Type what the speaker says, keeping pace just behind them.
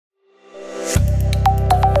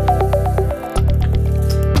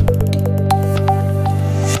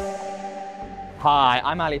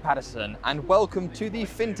I'm Ali Patterson and welcome to the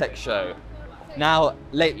Fintech Show. Now,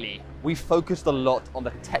 lately, we've focused a lot on the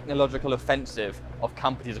technological offensive of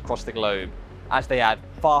companies across the globe as they add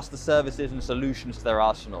faster services and solutions to their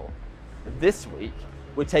arsenal. This week,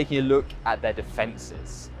 we're taking a look at their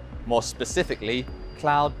defenses, more specifically,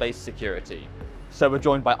 cloud-based security. So we're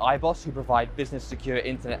joined by iboss, who provide business secure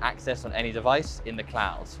internet access on any device in the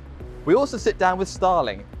cloud. We also sit down with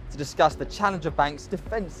Starling to discuss the challenger bank's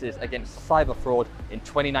defenses against cyber fraud in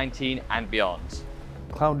 2019 and beyond.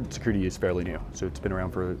 Cloud security is fairly new, so it's been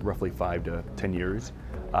around for roughly 5 to 10 years.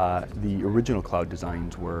 The original cloud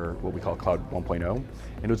designs were what we call Cloud 1.0,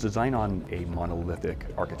 and it was designed on a monolithic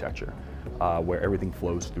architecture where everything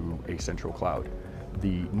flows through a central cloud.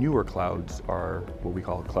 The newer clouds are what we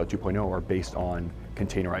call Cloud 2.0, are based on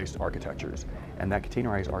containerized architectures. And that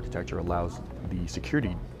containerized architecture allows the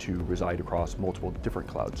security to reside across multiple different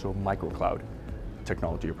clouds, so micro-cloud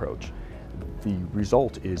technology approach. The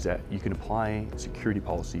result is that you can apply security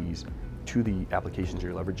policies to the applications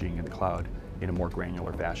you're leveraging in the cloud in a more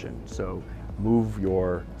granular fashion. So move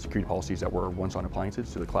your security policies that were once on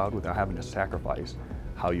appliances to the cloud without having to sacrifice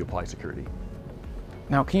how you apply security.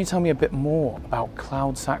 Now, can you tell me a bit more about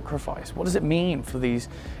cloud sacrifice? What does it mean for these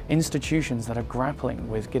institutions that are grappling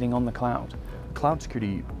with getting on the cloud? Cloud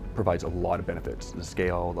security provides a lot of benefits: the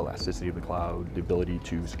scale, the elasticity of the cloud, the ability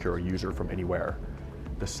to secure a user from anywhere.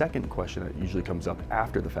 The second question that usually comes up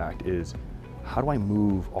after the fact is, how do I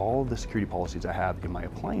move all of the security policies I have in my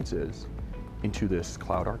appliances into this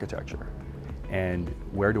cloud architecture? And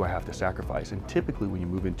where do I have to sacrifice? And typically when you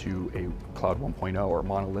move into a Cloud 1.0 or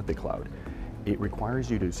monolithic cloud, it requires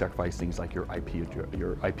you to sacrifice things like your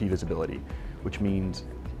IP visibility, which means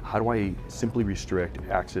how do I simply restrict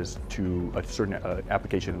access to a certain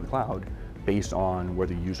application in the cloud based on where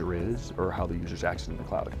the user is or how the user's accessing the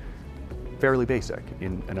cloud. Fairly basic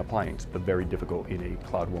in an appliance, but very difficult in a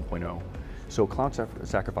Cloud 1.0. So cloud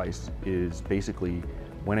sacrifice is basically,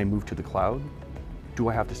 when I move to the cloud, do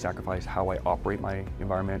I have to sacrifice how I operate my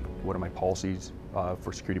environment? What are my policies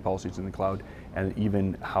for security policies in the cloud? And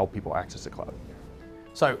even how people access the cloud.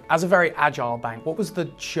 So, as a very agile bank, what was the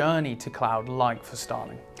journey to cloud like for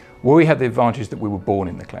Starling? Well, we had the advantage that we were born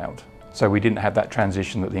in the cloud. So we didn't have that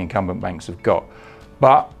transition that the incumbent banks have got.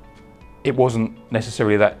 But it wasn't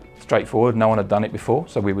necessarily that straightforward. No one had done it before,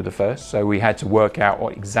 so we were the first. So we had to work out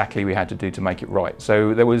what exactly we had to do to make it right.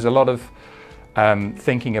 So there was a lot of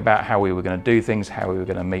thinking about how we were going to do things, how we were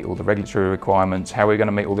going to meet all the regulatory requirements, how we were going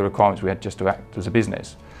to meet all the requirements we had just to act as a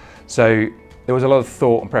business. So there was a lot of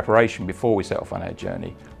thought and preparation before we set off on our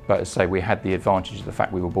journey. But as I say, we had the advantage of the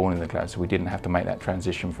fact we were born in the cloud, so we didn't have to make that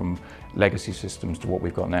transition from legacy systems to what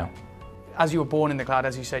we've got now. As you were born in the cloud,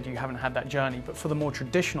 as you said, you haven't had that journey, but for the more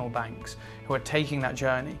traditional banks who are taking that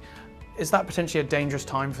journey, is that potentially a dangerous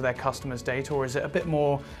time for their customers' data, or is it a bit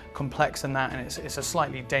more complex than that and it's a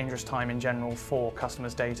slightly dangerous time in general for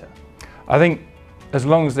customers' data? I think as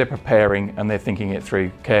long as they're preparing and they're thinking it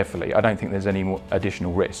through carefully, I don't think there's any more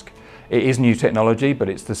additional risk. It is new technology, but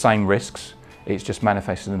it's the same risks. It's just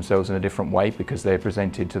manifested themselves in a different way because they're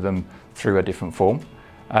presented to them through a different form.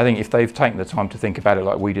 I think if they've taken the time to think about it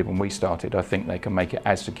like we did when we started, I think they can make it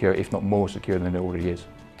as secure, if not more secure than it already is.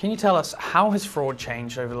 Can you tell us how has fraud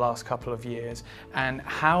changed over the last couple of years, and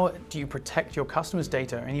how do you protect your customers'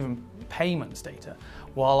 data and even payments data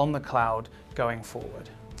while on the cloud going forward?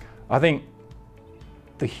 I think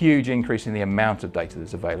the huge increase in the amount of data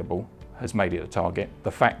that's available has made it a target.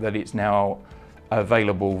 The fact that it's now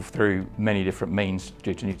available through many different means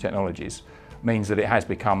due to new technologies means that it has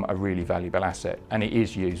become a really valuable asset, and it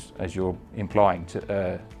is used, as you're implying,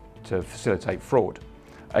 to facilitate fraud.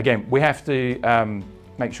 Again, we have to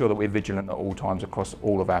make sure that we're vigilant at all times across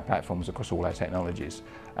all of our platforms, across all our technologies.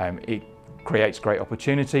 It creates great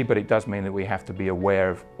opportunity, but it does mean that we have to be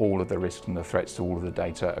aware of all of the risks and the threats to all of the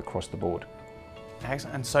data across the board.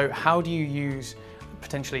 Excellent. And so how do you use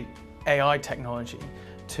potentially AI technology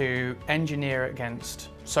to engineer against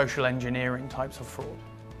social engineering types of fraud?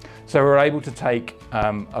 So we're able to take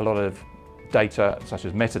a lot of data, such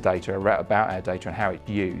as metadata about our data and how it's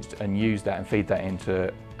used, and use that and feed that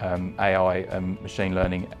into AI and machine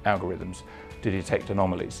learning algorithms to detect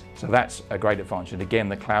anomalies. So that's a great advantage. And again,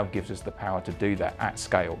 the cloud gives us the power to do that at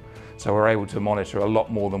scale. So we're able to monitor a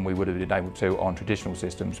lot more than we would have been able to on traditional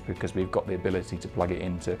systems because we've got the ability to plug it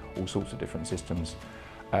into all sorts of different systems,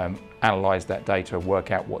 analyze that data,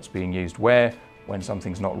 work out what's being used where. When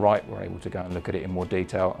something's not right, we're able to go and look at it in more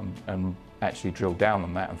detail and actually drill down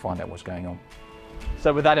on that and find out what's going on.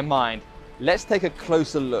 So with that in mind, let's take a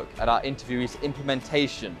closer look at our Interviewees'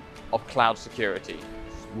 implementation of cloud security.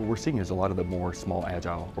 What we're seeing is a lot of the more small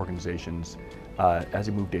agile organizations as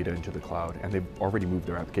they move data into the cloud, and they've already moved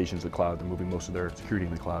their applications to the cloud, they're moving most of their security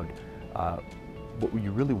in the cloud, what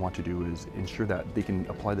you really want to do is ensure that they can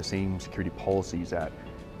apply the same security policies that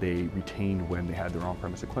they retained when they had their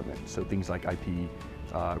on-premise equipment. So things like IP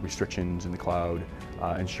restrictions in the cloud,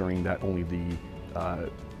 ensuring that only the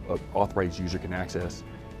authorized user can access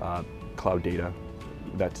cloud data,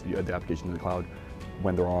 that's the application in the cloud,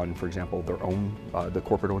 when they're on, for example, their own, the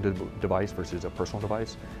corporate-owned device versus a personal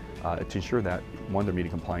device, to ensure that, one, they're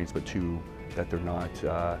meeting compliance, but two, that they're not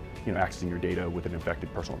accessing your data with an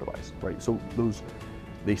infected personal device, right? So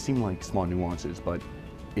they seem like small nuances, but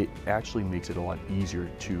it actually makes it a lot easier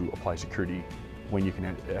to apply security when you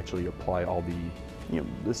can actually apply all the,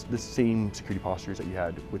 the same security postures that you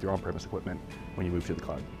had with your on-premise equipment when you move to the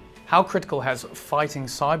cloud. How critical has fighting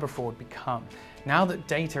cyber fraud become now that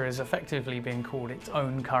data is effectively being called its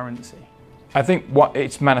own currency? I think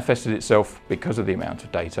it's manifested itself because of the amount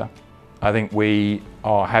of data. I think we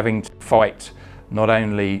are having to fight not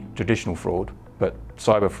only traditional fraud, but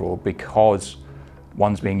cyber fraud, because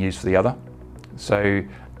one's being used for the other. So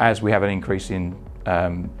as we have an increase in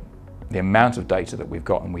the amount of data that we've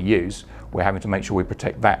got and we use, we're having to make sure we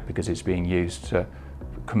protect that because it's being used to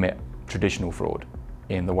commit traditional fraud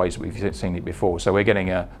in the ways that we've seen it before. So we're getting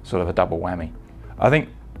a sort of a double whammy. I think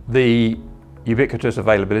the ubiquitous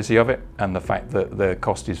availability of it and the fact that the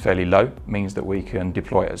cost is fairly low means that we can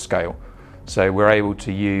deploy it at scale. So we're able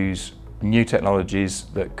to use new technologies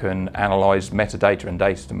that can analyze metadata and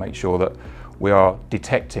data to make sure that we are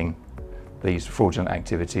detecting these fraudulent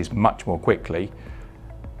activities much more quickly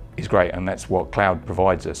is great, and that's what cloud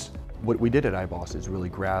provides us. What we did at iboss is really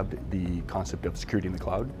grabbed the concept of security in the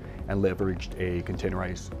cloud and leveraged a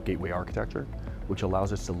containerized gateway architecture, which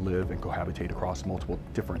allows us to live and cohabitate across multiple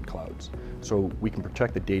different clouds. So we can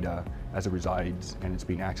protect the data as it resides and it's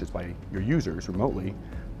being accessed by your users remotely,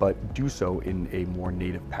 but do so in a more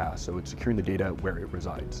native path. So it's securing the data where it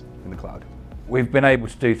resides in the cloud. We've been able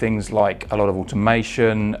to do things like a lot of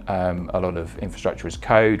automation, a lot of infrastructure as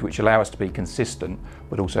code, which allow us to be consistent,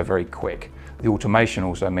 but also very quick. The automation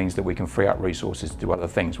also means that we can free up resources to do other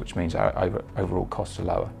things, which means our overall costs are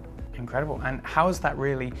lower. Incredible. And how has that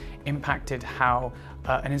really impacted how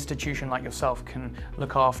an institution like yourself can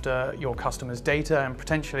look after your customers' data and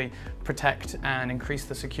potentially protect and increase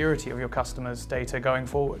the security of your customers' data going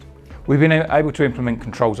forward? We've been able to implement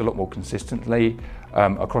controls a lot more consistently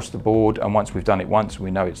across the board, and once we've done it once, we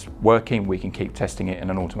know it's working, we can keep testing it in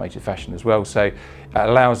an automated fashion as well. So it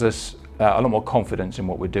allows us a lot more confidence in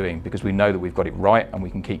what we're doing because we know that we've got it right and we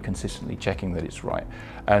can keep consistently checking that it's right.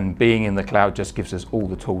 And being in the cloud just gives us all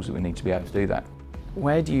the tools that we need to be able to do that.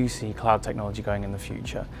 Where do you see cloud technology going in the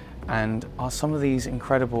future? And are some of these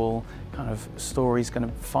incredible kind of stories going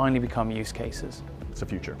to finally become use cases? It's the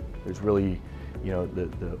future. There's really,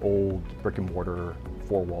 the old brick and mortar,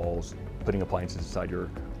 four walls, putting appliances inside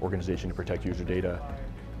your organization to protect user data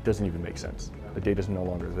doesn't even make sense. The data's no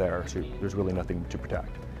longer there, so there's really nothing to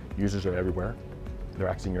protect. Users are everywhere. They're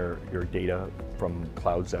accessing your data from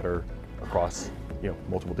clouds that are across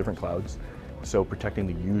multiple different clouds. So protecting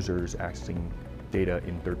the users accessing data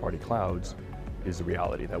in third-party clouds is the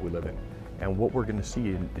reality that we live in. And what we're going to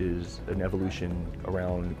see is an evolution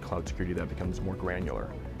around cloud security that becomes more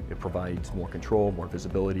granular. It provides more control, more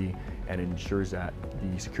visibility, and ensures that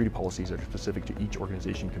the security policies that are specific to each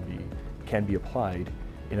organization can be applied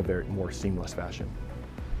in a very more seamless fashion.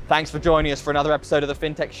 Thanks for joining us for another episode of the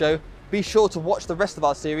Fintech Show. Be sure to watch the rest of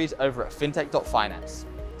our series over at fintech.finance.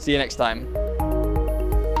 See you next time.